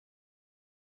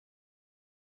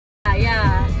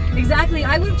exactly.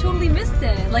 I would have totally missed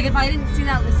it. Like if I didn't see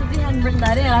that, if somebody hadn't written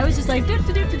that in, I was just like, do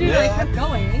do do do do. Yeah. I kept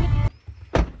going.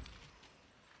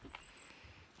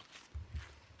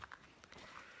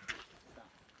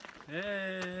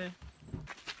 Hey.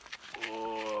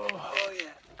 Oh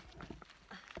yeah.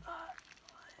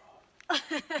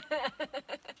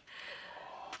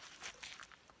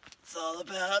 It's all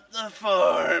about the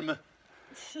farm.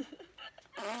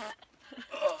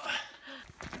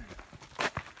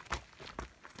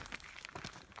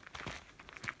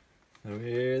 So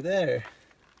we're there.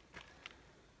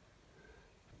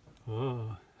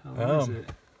 Oh, how long is it?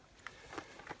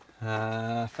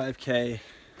 5K.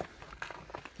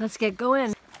 Let's get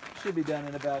going. Should be done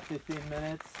in about 15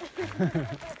 minutes.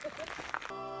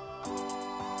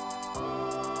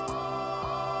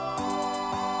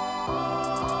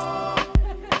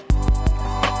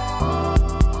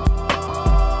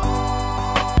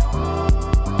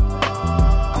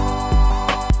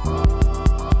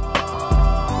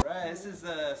 This is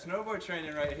snowboard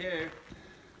training right here.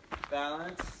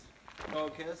 Balance,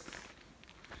 focus,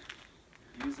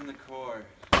 using the core.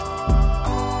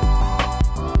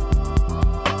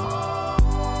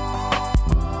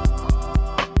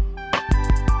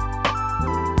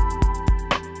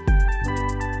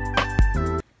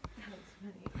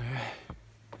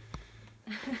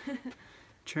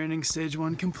 Training stage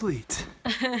 1 complete.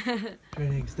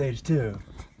 Training stage 2.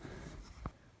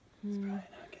 It's probably not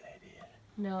a good idea.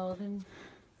 No, then.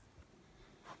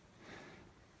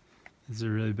 This is a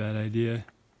really bad idea.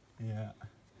 Yeah.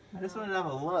 I just wanted to have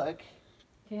a look.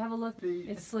 Okay, have a look.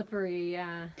 It's slippery,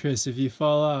 yeah. Chris, if you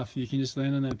fall off, you can just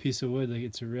land on that piece of wood like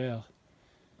it's a rail.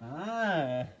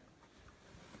 Ah.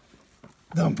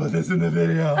 Don't put this in the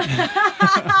video.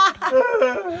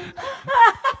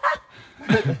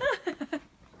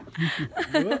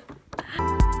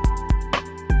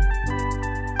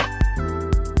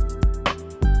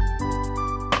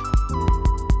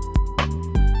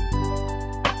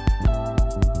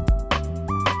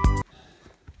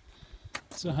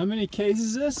 So how many Ks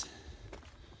is this?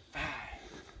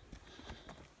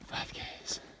 5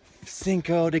 Ks.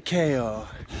 Cinco de Mayo.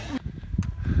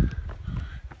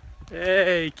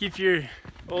 Hey, keep your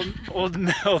old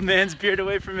man's beard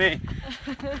away from me.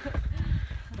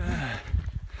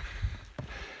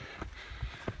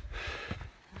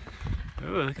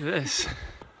 Oh, look at this.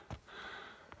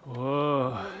 Whoa.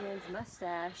 Old man's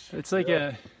mustache. It's like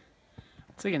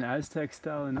an Aztec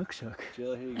style Inukshuk.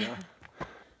 Jill, here you go.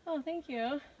 Oh, thank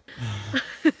you.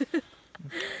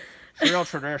 Real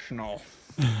traditional.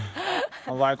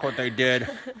 I like what they did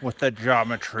with the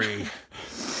geometry.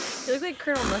 You look like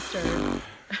Colonel Mustard.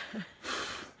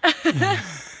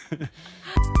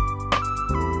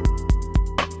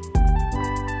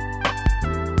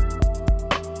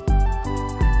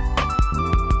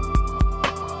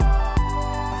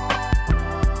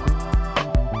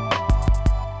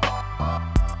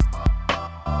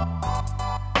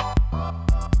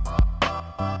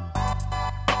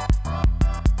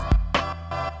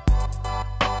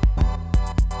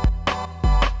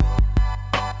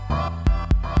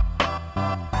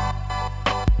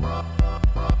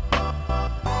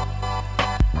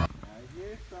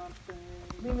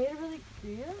 We made it really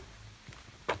clear.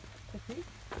 The creek?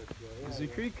 There's a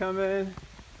creek coming. We're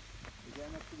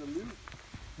getting up to the loop.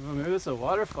 Oh, maybe it's a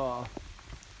waterfall.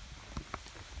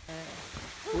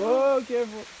 Whoa,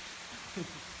 careful.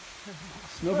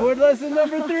 Snowboard lesson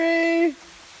number 3.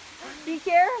 Be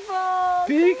careful!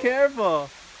 Be careful.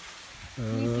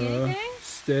 Can you see anything?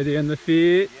 Steady on the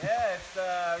feet. Yeah, it's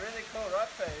a really cool rock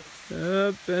face.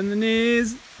 Up, bend the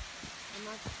knees.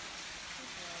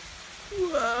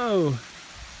 Whoa.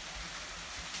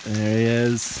 There he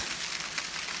is.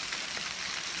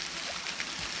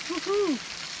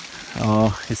 Oh,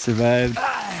 he survived. Get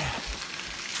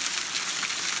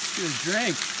a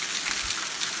drink.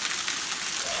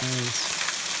 Nice.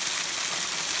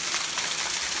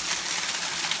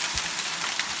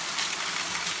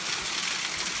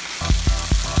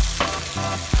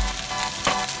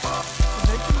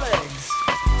 Take the legs.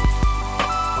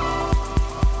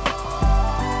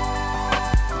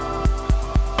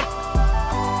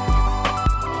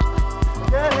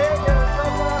 Get here, get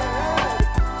yourself on ahead.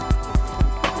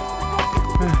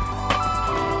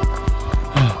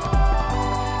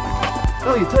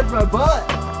 Oh, you touched my butt.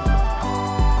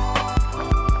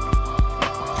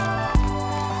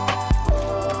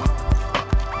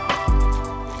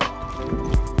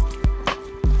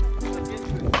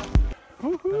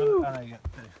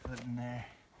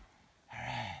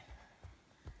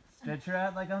 Stretch her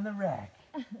out like on the rack.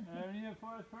 I need a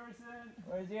 4th person.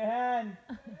 Where's your hand?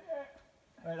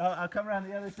 Alright, I'll come around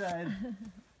the other side.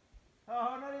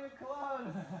 Oh, not even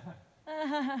close.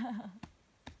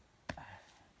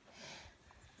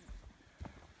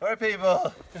 Poor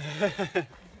people.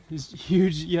 These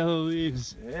huge yellow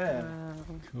leaves. Yeah. Wow.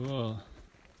 Cool.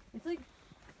 It's like,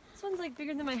 this one's like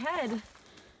bigger than my head.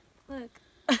 Look.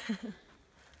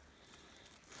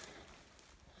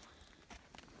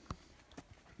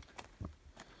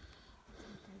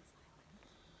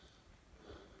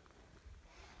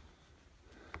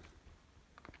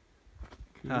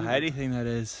 How high do you think that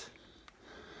is?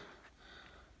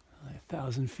 Like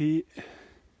 1,000 feet. Dead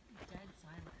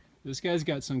silent. This guy's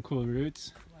got some cool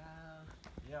roots. Wow.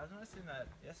 Yeah, I was noticing that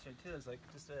yesterday too. There's like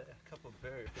just a couple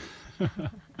birds.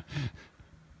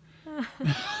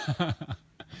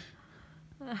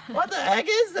 What the heck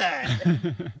is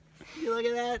that? You look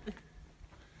at that.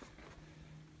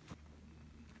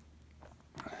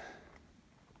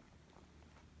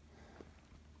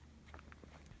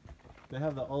 They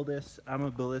have the oldest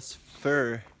amabilis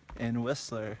fir in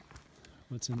Whistler.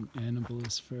 What's an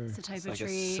anabilus fir? It's a type It's of like a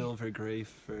tree. silver gray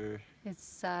fir.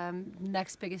 It's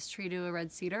next biggest tree to a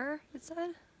red cedar, it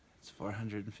said. It's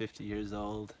 450 years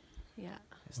old. Yeah.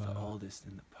 It's the Wow. oldest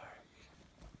in the park.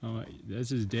 Oh,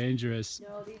 this is dangerous.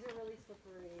 No, these are really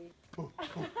slippery.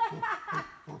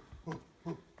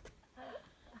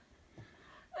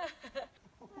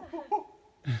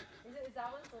 Is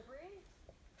that one slippery?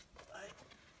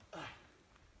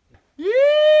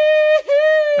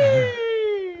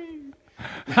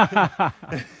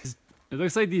 It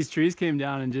looks like these trees came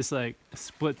down and just like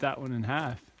split that one in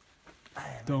half.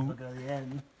 Don't Look at the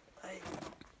end.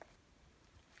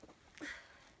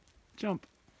 jump.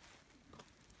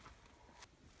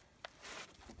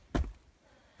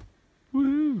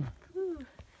 Woohoo!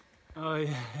 Oh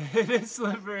yeah, it is I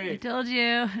slippery. told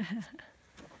you.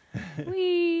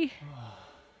 Wee.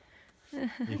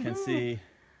 You can see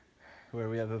where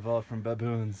we have evolved from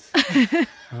baboons.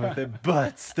 With their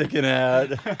butts sticking out.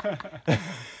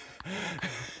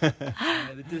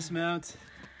 The dismount.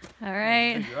 All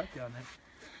right. You're up down there.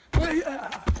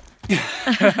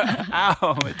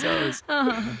 Ow, my toes.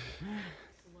 Wow.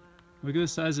 Look at the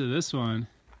size of this one.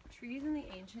 Trees in the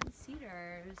ancient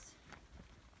cedars.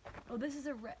 Oh, this is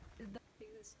the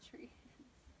biggest tree.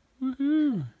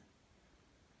 Woohoo!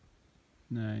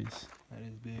 Nice. That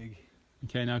is big.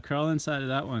 Okay, now crawl inside of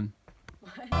that one.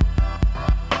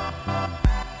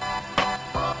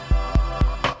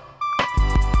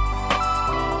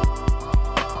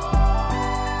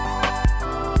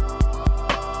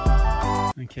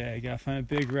 Okay, I gotta find a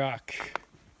big rock.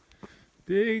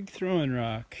 Big throwing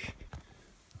rock.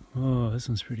 Oh, this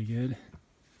one's pretty good.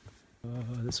 Oh,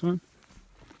 this one?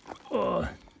 Oh,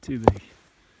 too big.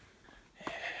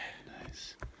 Yeah,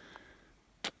 nice.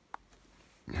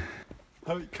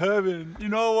 Hey, Kevin, you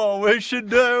know what we should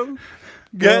do?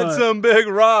 Get What? some big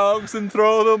rocks and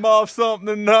throw them off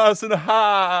something nice and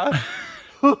high.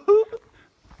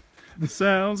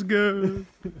 Sounds good.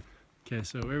 Okay,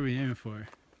 so where are we aiming for?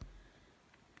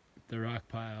 The rock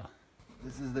pile.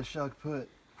 This is the shock put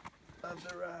of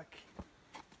the rock.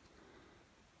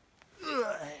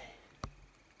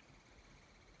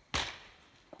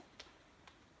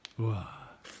 Whoa.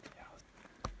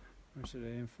 Where should I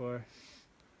aim for?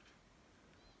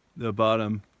 The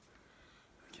bottom.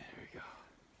 Okay, here we go.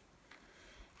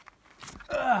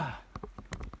 Ah!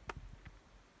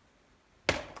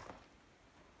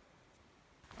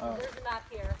 There's a map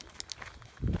here.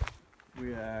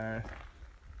 We are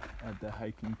at the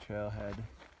hiking trailhead.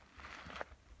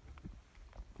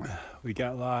 We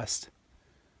got lost.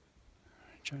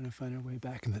 We're trying to find our way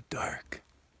back in the dark.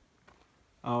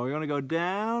 Oh, we're gonna go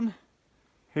down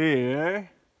here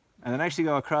and then actually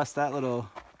go across that little,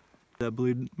 the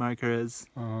blue marker is,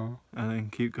 Oh. and then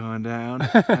keep going down.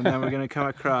 And then we're gonna come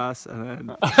across and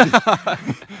then.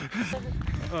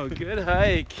 Oh, good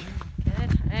hike.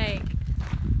 Good hike.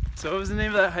 So what was the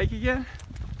name of that hike again?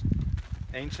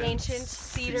 Ancient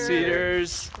cedar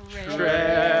Cedars Trail.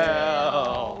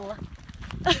 Trail.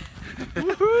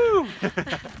 Woohoo!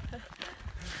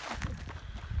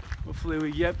 Hopefully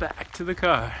we get back to the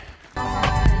car.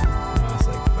 It's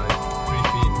like 3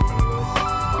 feet in front of us.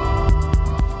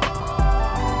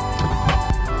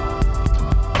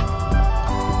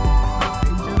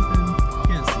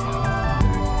 Can't see him.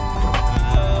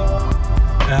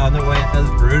 On the way, that's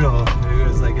brutal.